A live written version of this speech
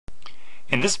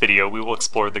In this video, we will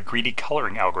explore the greedy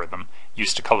coloring algorithm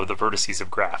used to color the vertices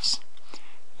of graphs.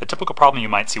 A typical problem you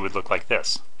might see would look like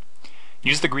this.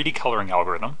 Use the greedy coloring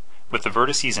algorithm with the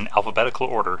vertices in alphabetical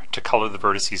order to color the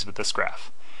vertices with this graph.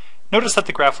 Notice that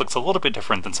the graph looks a little bit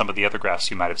different than some of the other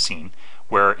graphs you might have seen,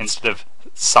 where instead of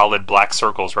solid black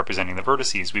circles representing the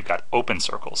vertices, we've got open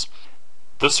circles.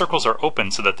 Those circles are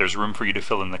open so that there's room for you to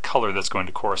fill in the color that's going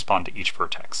to correspond to each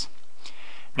vertex.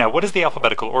 Now, what does the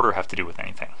alphabetical order have to do with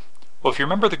anything? Well, if you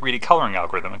remember the greedy coloring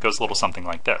algorithm, it goes a little something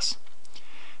like this.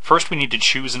 First, we need to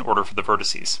choose an order for the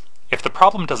vertices. If the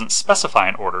problem doesn't specify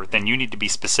an order, then you need to be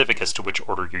specific as to which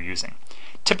order you're using.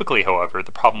 Typically, however,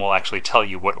 the problem will actually tell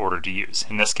you what order to use.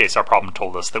 In this case, our problem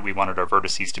told us that we wanted our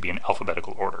vertices to be in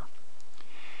alphabetical order.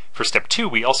 For step 2,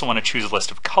 we also want to choose a list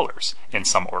of colors in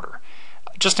some order.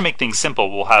 Just to make things simple,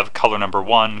 we'll have color number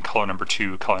 1, color number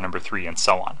 2, color number 3, and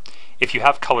so on. If you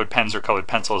have colored pens or colored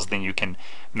pencils, then you can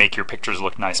make your pictures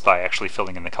look nice by actually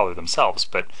filling in the color themselves,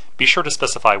 but be sure to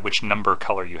specify which number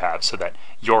color you have so that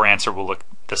your answer will look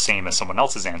the same as someone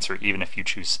else's answer, even if you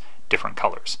choose different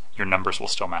colors. Your numbers will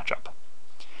still match up.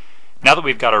 Now that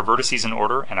we've got our vertices in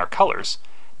order and our colors,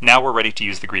 now we're ready to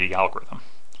use the greedy algorithm.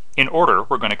 In order,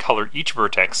 we're going to color each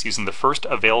vertex using the first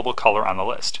available color on the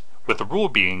list, with the rule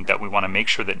being that we want to make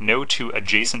sure that no two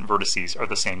adjacent vertices are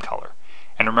the same color.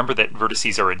 And remember that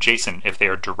vertices are adjacent if they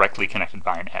are directly connected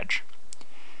by an edge.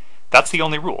 That's the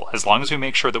only rule. As long as we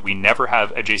make sure that we never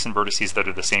have adjacent vertices that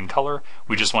are the same color,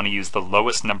 we just want to use the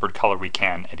lowest numbered color we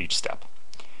can at each step.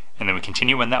 And then we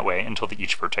continue in that way until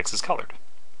each vertex is colored.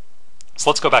 So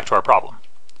let's go back to our problem.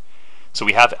 So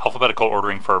we have alphabetical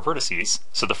ordering for our vertices,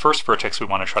 so the first vertex we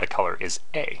want to try to color is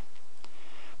A.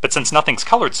 But since nothing's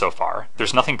colored so far,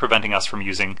 there's nothing preventing us from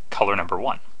using color number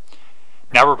 1.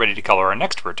 Now we're ready to color our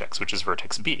next vertex, which is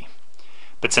vertex B.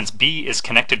 But since B is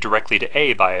connected directly to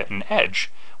A by an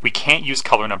edge, we can't use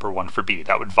color number 1 for B.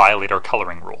 That would violate our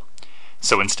coloring rule.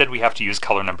 So instead we have to use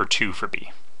color number 2 for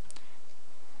B.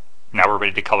 Now we're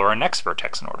ready to color our next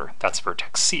vertex in order. That's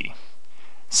vertex C.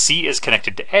 C is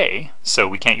connected to A, so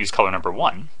we can't use color number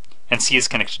 1. And C is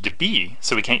connected to B,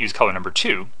 so we can't use color number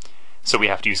 2. So we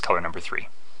have to use color number 3.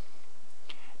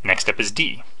 Next up is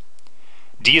D.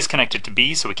 D is connected to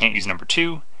B, so we can't use number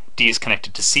 2. D is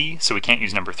connected to C, so we can't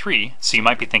use number 3. So you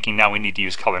might be thinking now we need to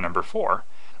use color number 4.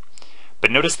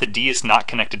 But notice that D is not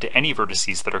connected to any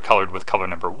vertices that are colored with color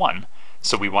number 1.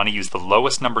 So we want to use the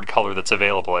lowest numbered color that's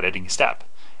available at any step.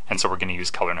 And so we're going to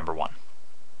use color number 1.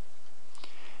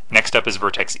 Next up is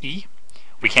vertex E.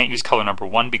 We can't use color number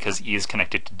 1 because E is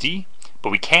connected to D,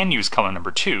 but we can use color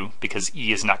number 2 because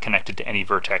E is not connected to any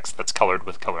vertex that's colored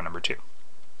with color number 2.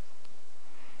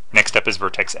 Next up is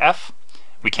vertex F.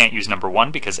 We can't use number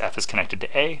 1 because F is connected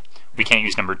to A. We can't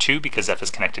use number 2 because F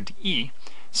is connected to E,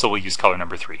 so we'll use color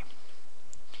number 3.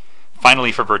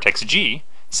 Finally, for vertex G,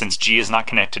 since G is not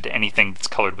connected to anything that's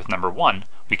colored with number 1,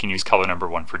 we can use color number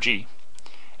 1 for G.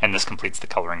 And this completes the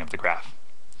coloring of the graph.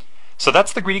 So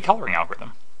that's the greedy coloring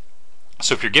algorithm.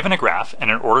 So if you're given a graph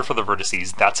and an order for the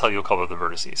vertices, that's how you'll color the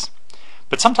vertices.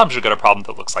 But sometimes you'll get a problem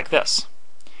that looks like this.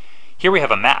 Here we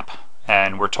have a map,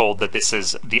 and we're told that this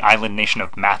is the island nation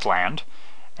of Mathland,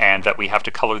 and that we have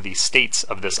to color the states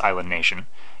of this island nation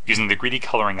using the greedy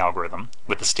coloring algorithm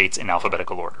with the states in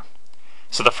alphabetical order.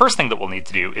 So the first thing that we'll need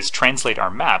to do is translate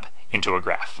our map into a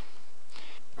graph.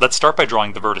 Let's start by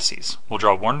drawing the vertices. We'll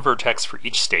draw one vertex for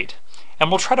each state, and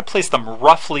we'll try to place them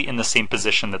roughly in the same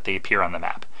position that they appear on the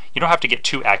map. You don't have to get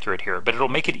too accurate here, but it'll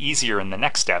make it easier in the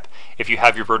next step if you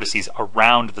have your vertices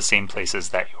around the same places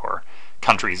that your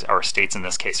countries, or states in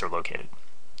this case, are located.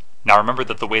 Now remember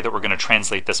that the way that we're going to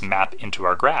translate this map into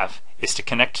our graph is to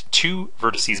connect two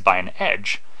vertices by an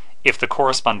edge if the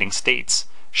corresponding states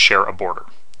share a border.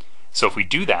 So if we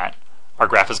do that, our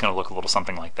graph is going to look a little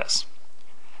something like this.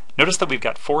 Notice that we've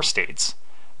got 4 states,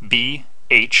 B,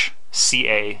 H,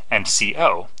 CA, and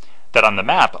CO, that on the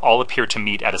map all appear to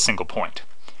meet at a single point.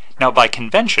 Now by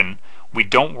convention, we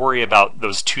don't worry about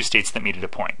those 2 states that meet at a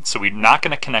point. So we're not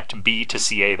going to connect B to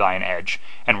CA by an edge,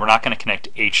 and we're not going to connect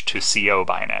H to CO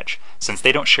by an edge. Since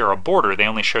they don't share a border, they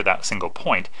only share that single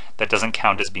point. That doesn't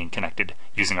count as being connected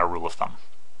using our rule of thumb.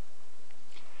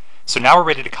 So now we're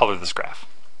ready to color this graph.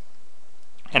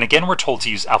 And again, we're told to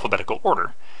use alphabetical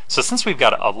order. So since we've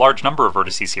got a large number of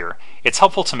vertices here, it's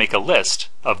helpful to make a list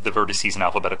of the vertices in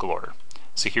alphabetical order.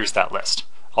 So here's that list,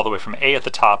 all the way from A at the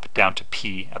top down to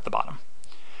P at the bottom.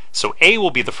 So A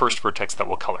will be the first vertex that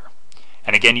we'll color.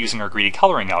 And again, using our greedy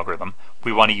coloring algorithm,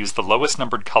 we want to use the lowest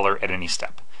numbered color at any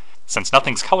step. Since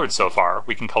nothing's colored so far,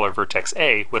 we can color vertex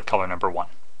A with color number 1.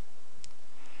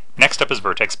 Next up is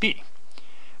vertex B.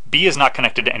 B is not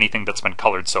connected to anything that's been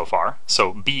colored so far,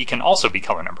 so B can also be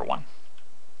color number 1.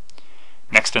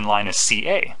 Next in line is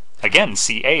CA. Again,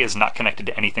 CA is not connected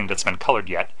to anything that's been colored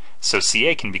yet, so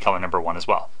CA can be color number 1 as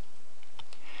well.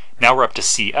 Now we're up to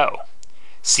CO.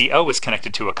 CO is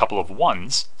connected to a couple of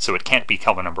 1s, so it can't be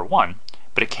color number 1,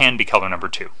 but it can be color number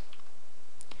 2.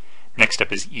 Next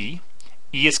up is E.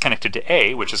 E is connected to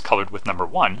A, which is colored with number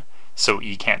 1, so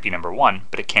E can't be number 1,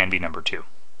 but it can be number 2.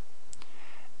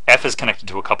 F is connected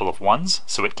to a couple of 1s,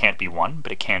 so it can't be 1,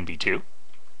 but it can be 2.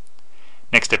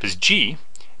 Next up is G.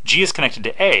 G is connected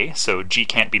to A, so G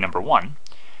can't be number 1.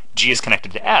 G is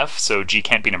connected to F, so G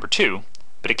can't be number 2,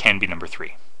 but it can be number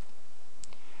 3.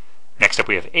 Next up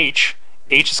we have H.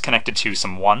 H is connected to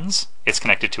some 1s, it's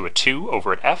connected to a 2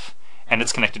 over at F, and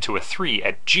it's connected to a 3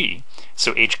 at G,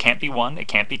 so H can't be 1, it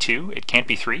can't be 2, it can't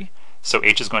be 3, so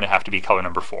H is going to have to be color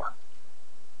number 4.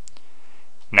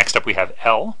 Next up we have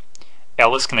L.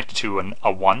 L is connected to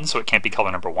a 1, so it can't be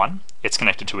color number 1, it's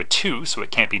connected to a 2, so it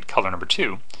can't be color number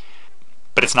 2,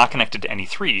 but it's not connected to any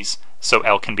 3s, so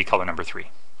L can be color number 3.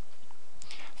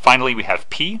 Finally we have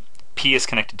P. P is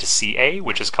connected to CA,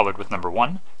 which is colored with number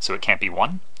 1, so it can't be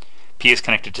 1. P is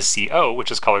connected to CO,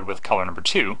 which is colored with color number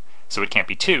 2, so it can't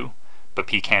be 2, but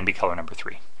P can be color number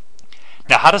 3.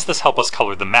 Now how does this help us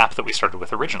color the map that we started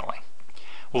with originally?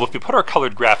 Well, if we put our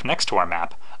colored graph next to our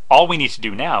map, all we need to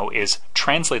do now is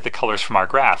translate the colors from our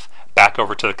graph back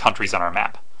over to the countries on our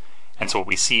map. And so what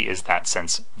we see is that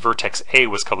since vertex A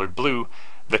was colored blue,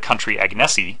 the country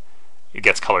Agnesi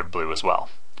gets colored blue as well.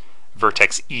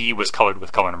 Vertex E was colored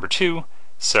with color number 2,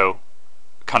 so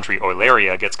country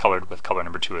Eularia gets colored with color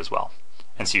number 2 as well.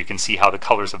 And so you can see how the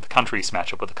colors of the countries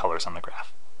match up with the colors on the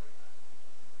graph.